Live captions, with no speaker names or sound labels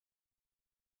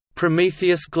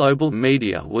Prometheus Global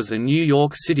Media was a New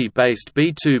York City-based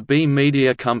B2B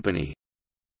media company.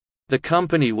 The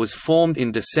company was formed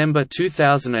in December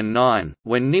 2009,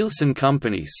 when Nielsen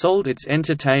Company sold its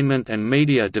entertainment and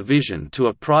media division to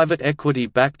a private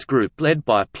equity-backed group led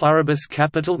by Pluribus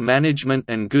Capital Management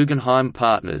and Guggenheim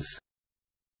Partners.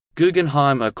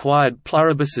 Guggenheim acquired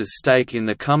Pluribus's stake in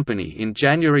the company in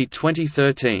January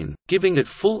 2013, giving it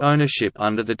full ownership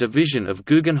under the division of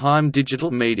Guggenheim Digital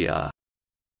Media.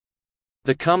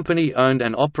 The company owned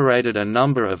and operated a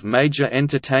number of major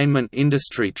entertainment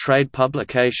industry trade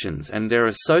publications and their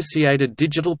associated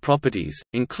digital properties,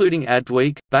 including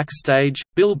Adweek, Backstage,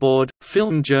 Billboard,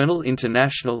 Film Journal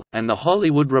International, and The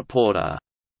Hollywood Reporter.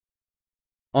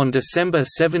 On December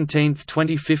 17,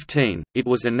 2015, it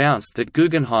was announced that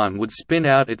Guggenheim would spin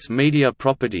out its media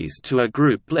properties to a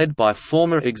group led by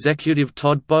former executive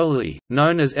Todd Boehly,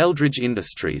 known as Eldridge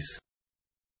Industries.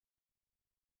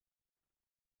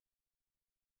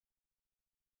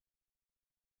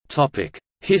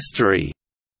 History.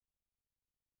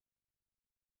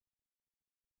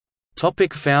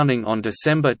 Founding on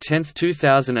December 10,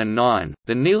 2009,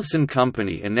 the Nielsen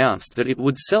Company announced that it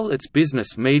would sell its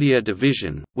business media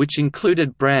division, which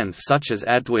included brands such as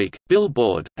Adweek,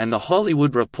 Billboard, and The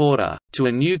Hollywood Reporter, to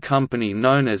a new company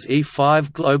known as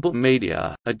E5 Global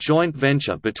Media, a joint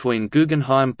venture between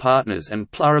Guggenheim Partners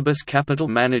and Pluribus Capital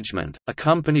Management, a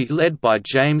company led by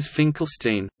James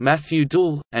Finkelstein, Matthew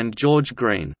Duell, and George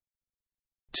Green.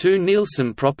 Two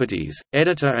Nielsen properties,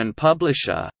 Editor and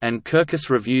Publisher, and Kirkus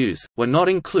Reviews, were not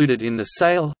included in the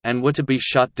sale, and were to be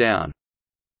shut down.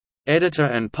 Editor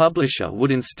and Publisher would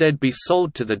instead be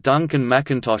sold to the Duncan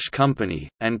McIntosh Company,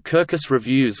 and Kirkus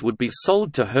Reviews would be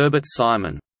sold to Herbert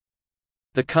Simon.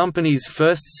 The company's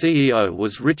first CEO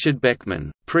was Richard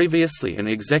Beckman, previously an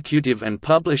executive and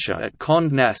publisher at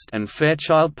Condé Nast and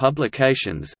Fairchild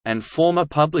Publications, and former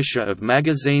publisher of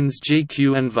magazines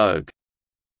GQ and Vogue.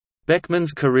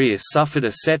 Beckman's career suffered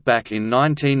a setback in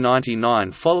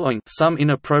 1999 following some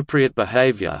inappropriate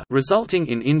behavior resulting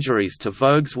in injuries to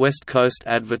Vogue's West Coast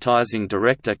advertising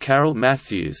director Carol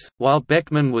Matthews. While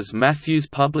Beckman was Matthews'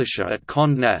 publisher at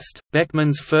Condé Nast,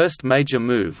 Beckman's first major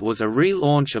move was a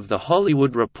relaunch of The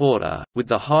Hollywood Reporter, with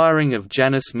the hiring of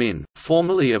Janice Min,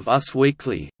 formerly of Us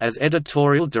Weekly, as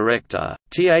editorial director.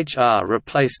 THR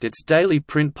replaced its daily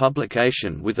print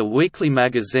publication with a weekly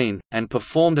magazine, and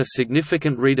performed a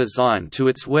significant redesign to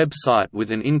its website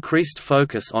with an increased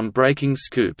focus on breaking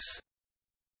scoops.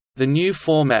 The new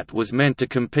format was meant to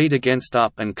compete against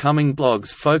up-and-coming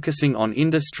blogs focusing on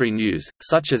industry news,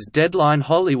 such as Deadline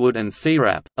Hollywood and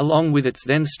TheWrap, along with its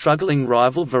then-struggling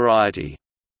rival Variety.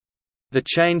 The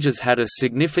changes had a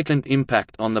significant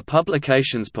impact on the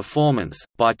publication's performance.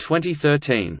 By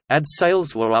 2013, ad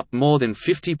sales were up more than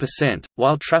 50%,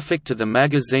 while traffic to the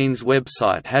magazine's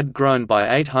website had grown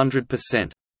by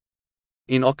 800%.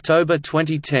 In October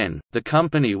 2010, the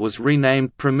company was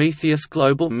renamed Prometheus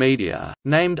Global Media,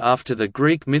 named after the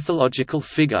Greek mythological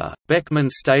figure. Beckman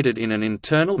stated in an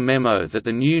internal memo that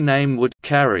the new name would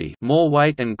carry more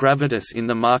weight and gravitas in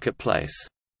the marketplace.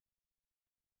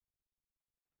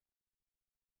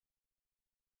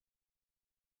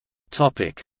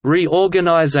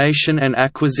 Reorganization and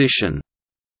acquisition.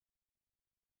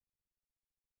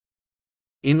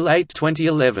 In late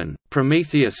 2011,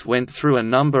 Prometheus went through a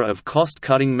number of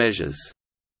cost-cutting measures.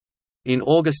 In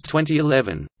August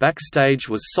 2011, Backstage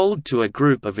was sold to a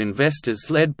group of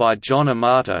investors led by John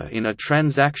Amato in a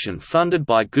transaction funded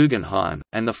by Guggenheim,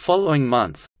 and the following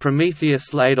month,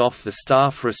 Prometheus laid off the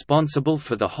staff responsible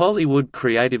for the Hollywood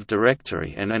Creative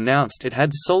Directory and announced it had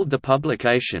sold the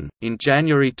publication. In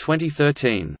January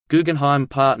 2013, Guggenheim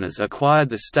Partners acquired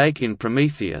the stake in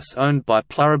Prometheus owned by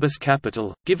Pluribus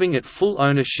Capital, giving it full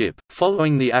ownership.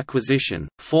 Following the acquisition,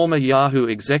 former Yahoo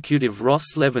executive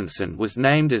Ross Levinson was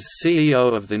named as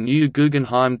CEO of the new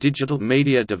Guggenheim Digital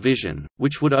Media division,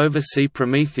 which would oversee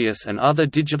Prometheus and other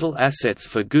digital assets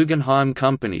for Guggenheim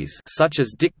companies such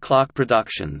as Dick Clark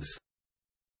Productions.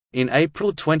 In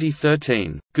April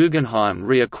 2013, Guggenheim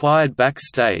reacquired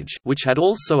Backstage, which had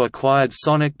also acquired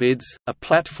SonicBids, a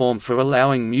platform for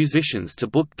allowing musicians to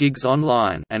book gigs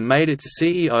online, and made its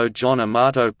CEO John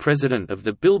Amato president of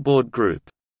the Billboard Group.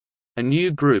 A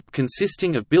new group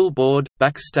consisting of Billboard,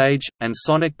 Backstage, and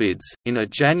SonicBids. In a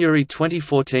January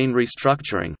 2014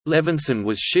 restructuring, Levinson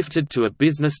was shifted to a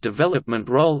business development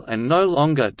role and no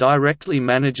longer directly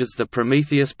manages the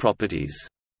Prometheus properties.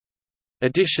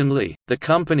 Additionally, the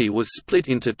company was split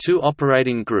into two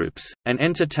operating groups. An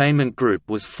entertainment group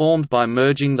was formed by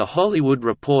merging The Hollywood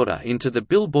Reporter into the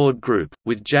Billboard Group,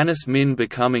 with Janice Min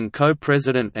becoming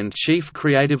co-president and chief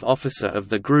creative officer of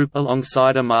the group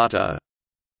alongside Amato.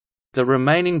 The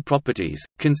remaining properties,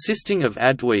 consisting of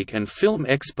Adweek and Film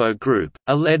Expo Group,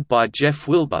 are led by Jeff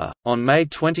Wilbur. On May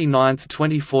 29,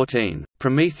 2014,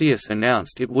 Prometheus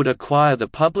announced it would acquire the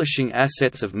publishing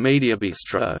assets of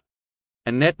MediaBistro,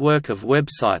 a network of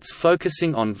websites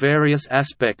focusing on various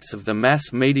aspects of the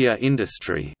mass media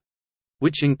industry,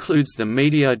 which includes the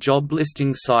media job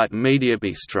listing site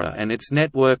MediaBistro and its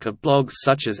network of blogs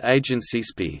such as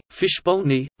AgencySP,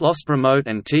 Fishbowlny, Lost Remote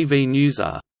and TV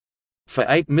Newser, for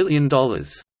 $8 million.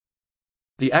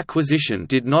 The acquisition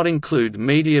did not include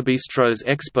MediaBistro's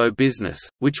Expo business,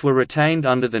 which were retained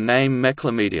under the name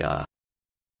Meclamedia.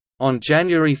 On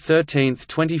January 13,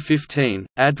 2015,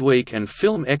 Adweek and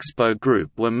Film Expo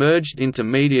Group were merged into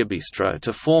MediaBistro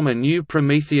to form a new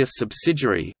Prometheus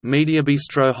subsidiary,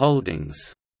 MediaBistro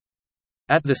Holdings.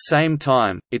 At the same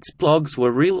time, its blogs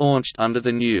were relaunched under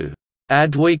the new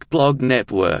Adweek Blog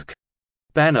Network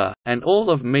banner, and all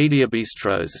of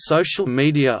MediaBistro's social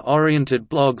media-oriented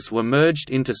blogs were merged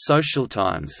into Social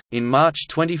Times. In March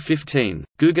 2015,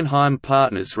 Guggenheim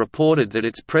Partners reported that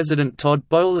its president Todd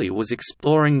Boehly was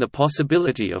exploring the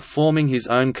possibility of forming his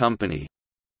own company.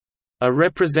 A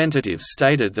representative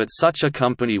stated that such a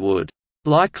company would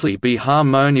likely be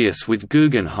harmonious with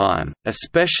Guggenheim,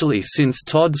 especially since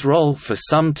Todd's role for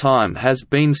some time has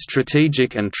been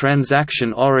strategic and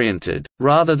transaction-oriented,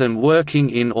 rather than working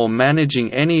in or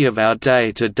managing any of our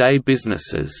day-to-day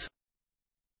businesses.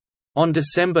 On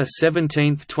December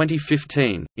 17,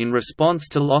 2015, in response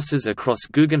to losses across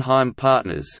Guggenheim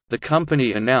Partners, the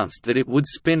company announced that it would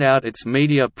spin out its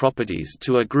media properties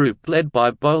to a group led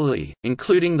by Boehly,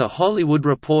 including The Hollywood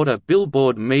Reporter,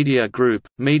 Billboard Media Group,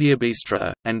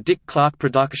 MediaBistro, and Dick Clark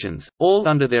Productions, all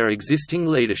under their existing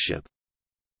leadership.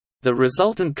 The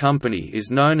resultant company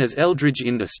is known as Eldridge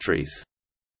Industries.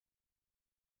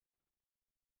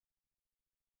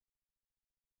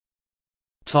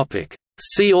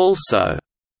 See also: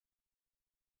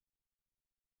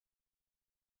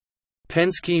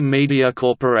 Penske Media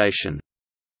Corporation.